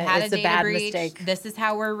hiding from We it. had It's a a data bad breach. mistake. This is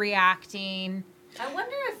how we're reacting. I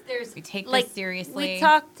wonder if there's We take this like seriously. We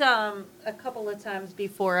talked a couple of times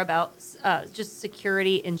before about just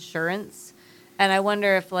security insurance, and I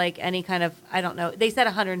wonder if like any kind of, I don't know. They said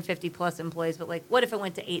 150 plus employees, but like, what if it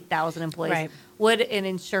went to 8,000 employees? Right. Would an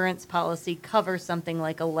insurance policy cover something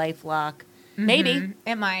like a LifeLock? Maybe. Mhm.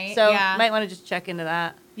 It might. So yeah. might want to just check into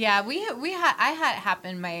that. Yeah, I had it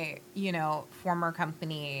happen in my, former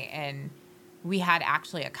company, and we had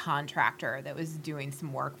actually a contractor that was doing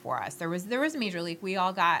some work for us. There was a major leak. We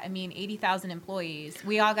all got, 80,000 employees.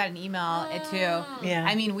 We all got an email to,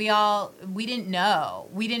 we didn't know.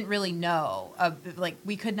 We didn't really know.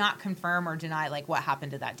 We could not confirm or deny what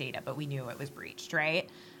happened to that data, but we knew it was breached, right?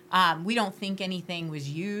 We don't think anything was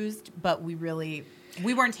used, but we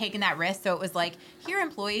weren't taking that risk. So it was here,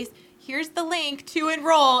 employees, here's the link to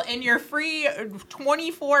enroll in your free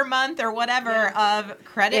 24-month or whatever of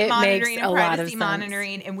credit monitoring and privacy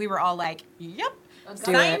monitoring. And we were all like, yep,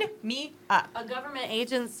 sign me up. A government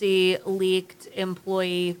agency leaked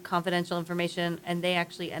employee confidential information, and they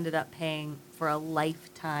actually ended up paying for a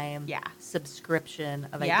lifetime subscription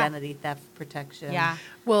of identity theft protection. Yeah.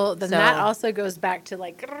 Well, then that also goes back to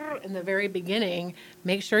in the very beginning,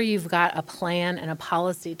 make sure you've got a plan and a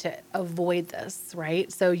policy to avoid this,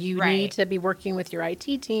 right? So you need to be working with your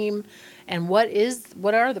IT team and what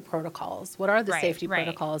are the protocols? What are the safety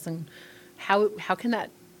protocols, and how can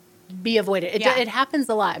that be avoided? It happens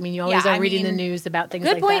a lot. You always are reading the news about things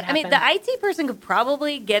like that. Good point. The IT person could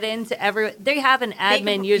probably get into they have an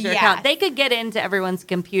admin user account. They could get into everyone's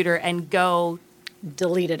computer and go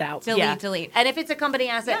delete it out. Delete. And if it's a company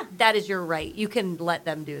asset, that is your right. You can let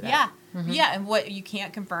them do that. Yeah. Mm-hmm. Yeah, and what you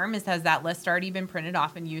can't confirm is has that list already been printed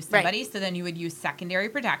off and used somebody? So then you would use secondary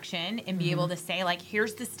protection and be able to say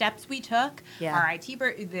here's the steps we took. Yeah. Our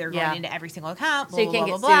IT, they're going into every single account. Blah, so you can't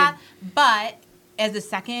get sued. But as a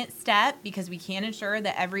second step, because we can't ensure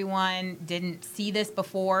that everyone didn't see this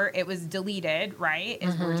before it was deleted, right,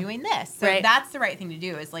 is we're doing this. So that's the right thing to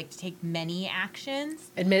do is to take many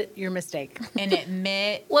actions. Admit your mistake. And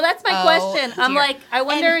admit. Well, that's my question. I'm I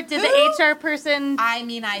wonder, did the HR person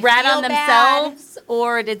I rat on themselves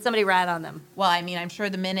or did somebody rat on them? Well, I'm sure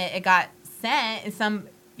the minute it got sent,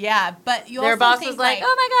 but you their also boss think, was like,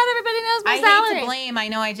 oh my God, everybody knows my salary. I hate to blame. I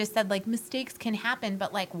know I just said mistakes can happen,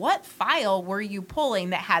 but what file were you pulling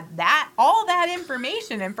that had all that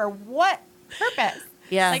information and for what purpose?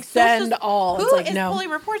 Yeah, send all. Who is pulling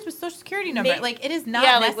reports with Social Security number? It is not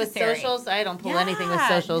necessary. With socials, I don't pull anything with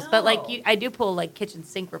socials. No. But I do pull kitchen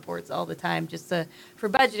sink reports all the time just for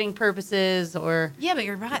budgeting purposes or. Yeah, but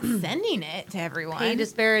you're not sending it to everyone. Pay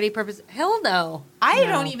disparity purposes. Hell no. I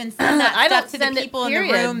don't even send that stuff to the people in the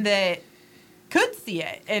room that could see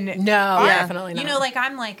it. And definitely not.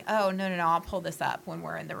 I'm oh, no, I'll pull this up when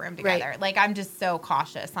we're in the room together. Right. I'm just so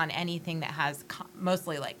cautious on anything that has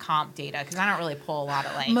mostly comp data because I don't really pull a lot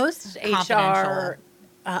of most HR,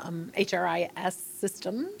 HRIS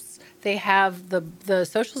systems, they have the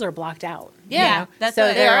socials are blocked out. Yeah. That's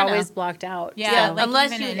so they're always blocked out. Yeah. So,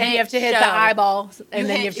 unless you have to hit the eyeball and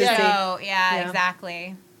then you have to see. Yeah,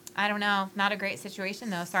 exactly. I don't know. Not a great situation,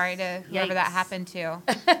 though. Sorry to whoever that happened to.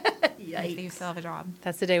 Yikes. You still have a job.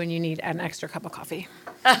 That's the day when you need an extra cup of coffee.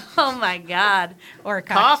 Oh, my God. Or a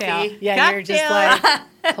cocktail. Coffee. Yeah, you're just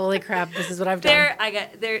holy crap, this is what I've done.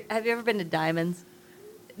 Have you ever been to Diamonds?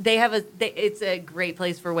 They have it's a great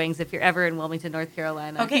place for wings if you're ever in Wilmington, North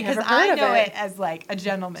Carolina. Okay, because I know it as a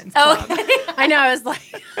gentleman's club. Okay. I know. I was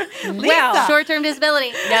well, short-term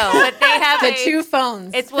disability. No, but they have the 2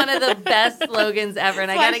 phones. It's one of the best slogans ever, and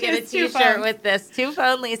I got to get a T-shirt with this 2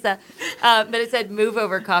 phone Lisa. But it said, "Move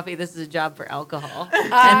over coffee. This is a job for alcohol,"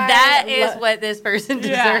 and that is what this person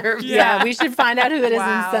deserves. Yeah, we should find out who it is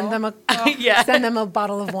and send them send them a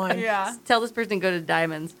bottle of wine. Yeah, tell this person to go to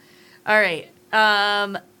Diamonds. All right.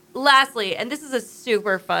 Lastly, and this is a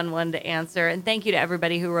super fun one to answer, and thank you to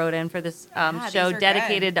everybody who wrote in for this show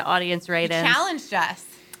dedicated to audience write-ins. You challenged us.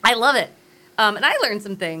 I love it. And I learned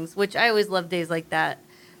some things, which I always love days like that.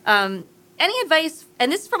 Any advice,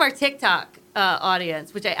 and this is from our TikTok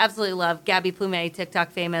audience, which I absolutely love, Gabby Plume,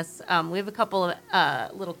 TikTok famous. We have a couple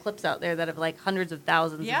of little clips out there that have hundreds of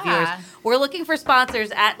thousands of viewers. We're looking for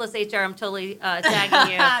sponsors. Atlas HR, I'm totally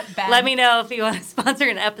tagging you. Let me know if you want to sponsor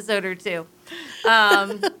an episode or 2.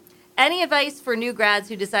 Any advice for new grads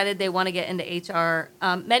who decided they want to get into HR?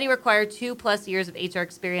 Many require 2+ years of HR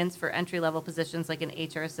experience for entry-level positions like an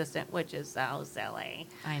HR assistant, which is so silly.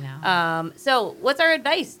 I know. So what's our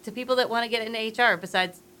advice to people that want to get into HR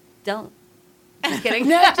besides don't? Just kidding.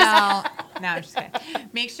 Don't. No, I'm just kidding.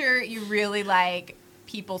 Make sure you really like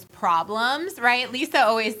people's problems, right? Lisa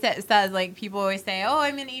always says, people always say, oh,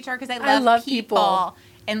 I'm in HR because I love people.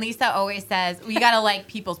 And Lisa always says, well, you got to like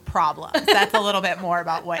people's problems. That's a little bit more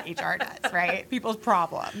about what HR does, right? People's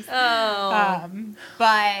problems. Oh.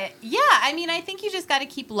 But yeah, I think you just got to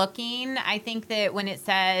keep looking. I think that when it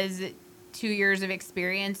says 2 years of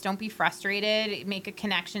experience, don't be frustrated. Make a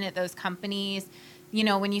connection at those companies.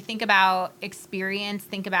 When you think about experience,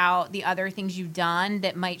 think about the other things you've done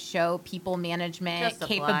that might show people management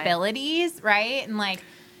capabilities, right? And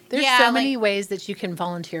There's Yeah, so like- many ways that you can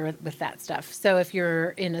volunteer with that stuff. So if you're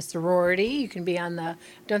in a sorority, you can be on the.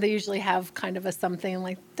 Don't they usually have kind of a something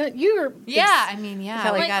like? Don't you? Were Yeah, I mean, yeah.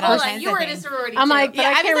 felt we like, got hold all on, kinds you of were in a things. sorority I'm too. like, but Yeah, I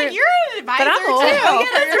I was can't like, re- you're an advisor But I'm old. too. Oh yeah,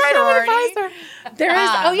 that's You're a right. I'm an sorority. advisor. There is.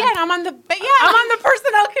 Oh yeah, and I'm on the. But yeah. I'm on the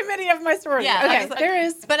personnel committee of my sorority. Yeah, I Okay, was like- there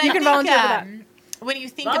is. But you I can think, volunteer for that. when you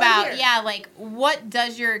think Volunteer. about, yeah, like what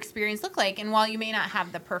does your experience look like? And while you may not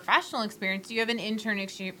have the professional experience, do you have an intern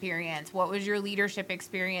experience? What was your leadership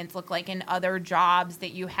experience look like in other jobs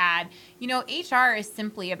that you had? You know, HR is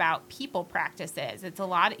simply about people practices. It's a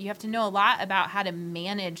lot, you have to know a lot about how to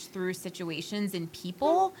manage through situations and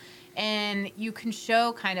people. And you can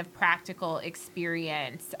show kind of practical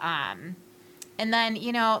experience. And then,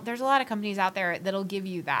 you know, there's a lot of companies out there that'll give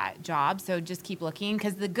you that job. So just keep looking.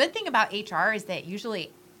 Because the good thing about HR is that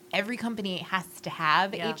usually every company has to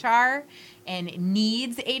have Yeah. HR and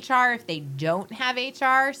needs HR if they don't have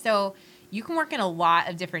HR. So you can work in a lot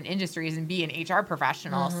of different industries and be an HR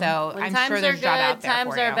professional. So When I'm times sure are there's a job good, out there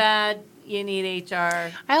times for are you. bad. You need HR.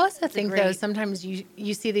 I also think though great- sometimes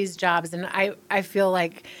you see these jobs and I feel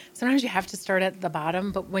like sometimes you have to start at the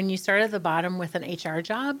bottom, but when you start at the bottom with an HR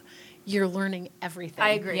job, you're learning everything. I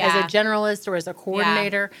agree. As Yeah. a generalist or as a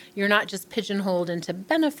coordinator, you're not just pigeonholed into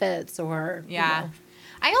benefits or Yeah. You know.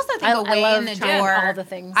 I also think I a way love in the trying door. all the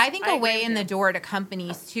things. I think I a agree way with in the you. door to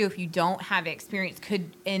companies too, if you don't have experience,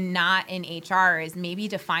 could and not in HR, is maybe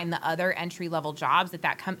to find the other entry level jobs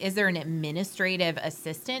that is there an administrative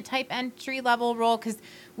assistant type entry level role? Because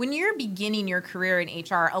when you're beginning your career in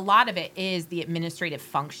HR, a lot of it is the administrative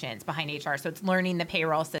functions behind HR. So it's learning the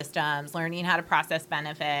payroll systems, learning how to process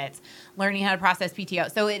benefits, learning how to process PTO.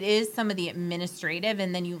 So it is some of the administrative,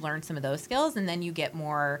 and then you learn some of those skills, and then you get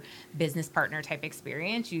more business partner type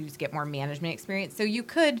experience. You just get more management experience. So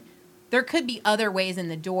there could be other ways in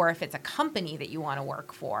the door if it's a company that you want to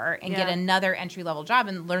work for and get Yeah. another entry level job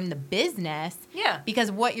and learn the business. Yeah.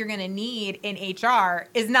 Because what you're going to need in HR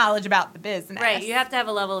is knowledge about the business. Right, you have to have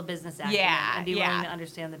a level of business acumen Yeah, and be yeah. willing to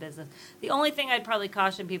understand the business. The only thing I'd probably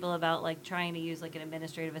caution people about, like trying to use like an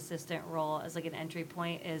administrative assistant role as like an entry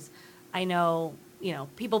point, is I know, you know,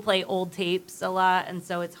 people play old tapes a lot, and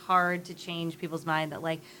so it's hard to change people's mind that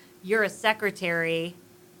like you're a secretary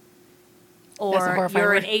That's a or horrifying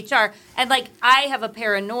you're word. an HR, and like I have a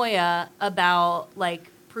paranoia about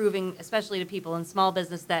like proving, especially to people in small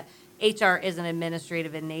business, that HR isn't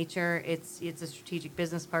administrative in nature. It's a strategic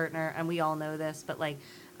business partner, and we all know this. But like,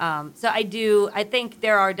 so I think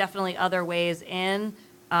there are definitely other ways in,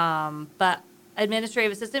 but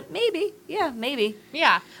administrative assistant, maybe, maybe.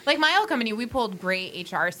 Yeah. Like my old company, we pulled great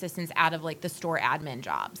HR assistants out of like the store admin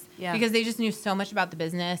jobs. Yeah. Because they just knew so much about the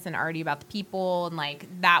business and already about the people. And like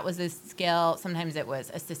that was a skill. Sometimes it was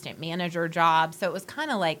assistant manager jobs. So it was kind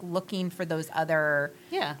of like looking for those other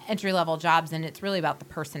Yeah. entry level jobs. And it's really about the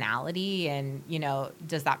personality and, you know,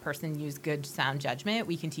 does that person use good sound judgment?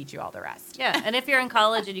 We can teach you all the rest. Yeah, and if you're in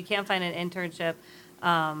college and you can't find an internship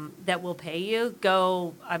that will pay you,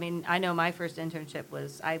 go. I mean, I know my first internship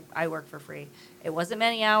was I worked for free. It wasn't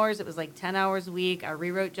many hours. It was like 10 hours a week. I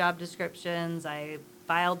rewrote job descriptions. I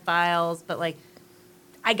filed files, but like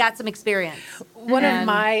I got some experience. One of And,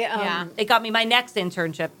 my yeah. It got me my next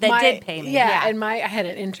internship that my- did pay me. Yeah, and I had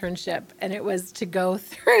an internship, and it was to go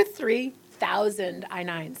through 3,000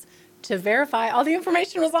 I-9s to verify all the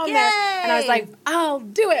information was on there. And I was Yay! like, I'll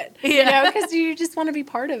do it. You Yeah. know, because you just want to be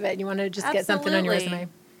part of it. You want to just get something on your Absolutely.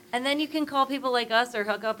 resume. And then you can call people like us or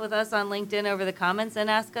hook up with us on LinkedIn over the comments and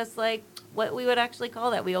ask us like what we would actually call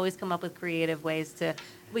that. We always come up with creative ways to.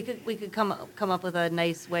 We could come up with a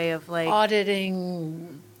nice way of like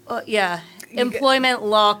Auditing yeah, employment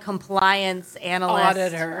law compliance analyst.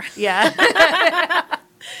 auditor. Yeah.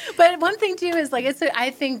 But one thing too is like I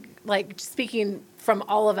think like speaking from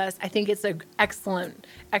all of us, I think it's an excellent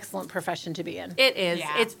profession to be in. It is.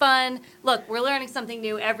 Yeah. It's fun. Look, we're learning something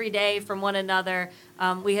new every day from one another.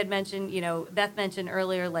 We had mentioned, you know, Beth mentioned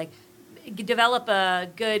earlier, like develop a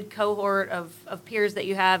good cohort of peers that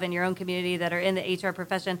you have in your own community that are in the HR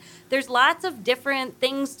profession. There's lots of different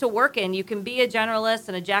things to work in. You can be a generalist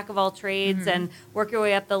and a jack of all trades and work your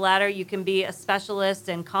way up the ladder. You can be a specialist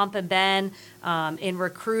in comp and ben, in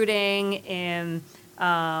recruiting, in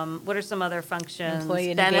what are some other functions?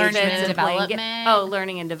 Employee Benefits, engagement. Learning and employee development.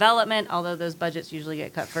 learning and development, although those budgets usually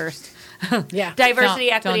get cut first. Yeah. Diversity,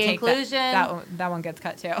 Don't equity, take inclusion. That one gets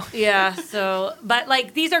cut too. Yeah, so, but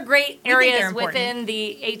like these are great they're areas important. within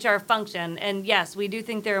the HR function. And yes, we do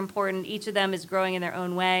think they're important. Each of them is growing in their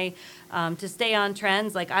own way. To stay on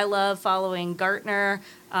trends, like I love following Gartner.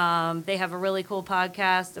 They have a really cool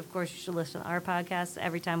podcast. Of course, you should listen to our podcast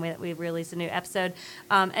every time we release a new episode.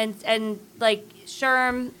 And like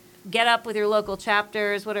SHRM, get up with your local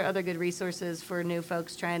chapters? What are other good resources for new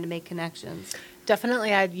folks trying to make connections?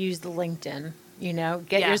 Definitely, I'd use the LinkedIn.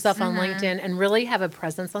 Get Yes. yourself on LinkedIn and really have a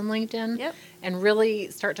presence on LinkedIn. Yep. And really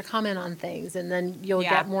start to comment on things, and then you'll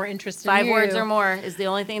get more interest in 5 you. words or more is the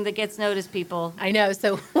only thing that gets noticed, people. I know.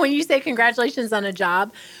 So when you say congratulations on a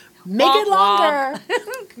job, make Womp it longer.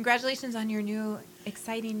 Congratulations on your new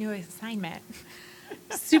exciting new assignment.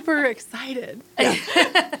 Super excited.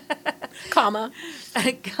 Comma.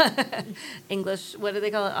 English, what do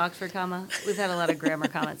they call it? Oxford comma? We've had a lot of grammar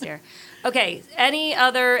comments here. Okay, any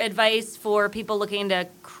other advice for people looking to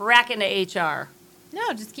crack into HR?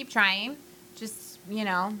 No, just keep trying. Just,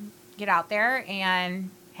 get out there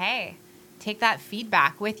and, hey, take that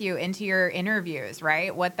feedback with you into your interviews,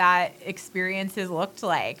 right? What that experience has looked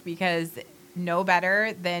like, because no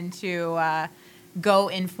better than to go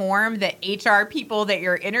inform the HR people that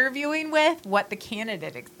you're interviewing with what the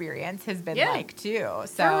candidate experience has been like too.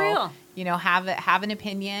 So, for real. Have an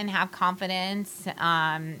opinion, have confidence,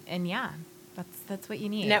 and that's what you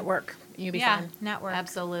need. Network. You'll be fine. Network.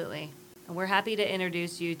 Absolutely. And we're happy to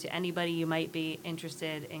introduce you to anybody you might be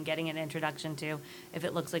interested in getting an introduction to if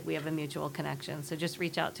it looks like we have a mutual connection. So just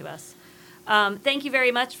reach out to us. Thank you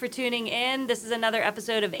very much for tuning in. This is another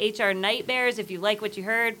episode of HR Nightmares. If you like what you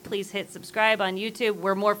heard, please hit subscribe on YouTube.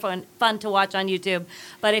 We're more fun to watch on YouTube.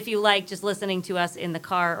 But if you like just listening to us in the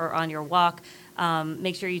car or on your walk,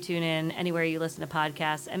 make sure you tune in anywhere you listen to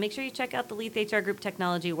podcasts. And make sure you check out the Leith HR Group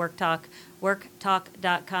Technology Work Talk,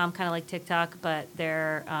 worktalk.com, kind of like TikTok, but they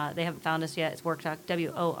haven't found us yet. It's WorkTalk,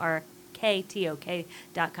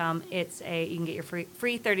 WORKTOK.com. You can get your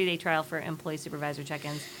free 30-day trial for employee supervisor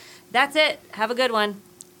check-ins. That's it. Have a good one.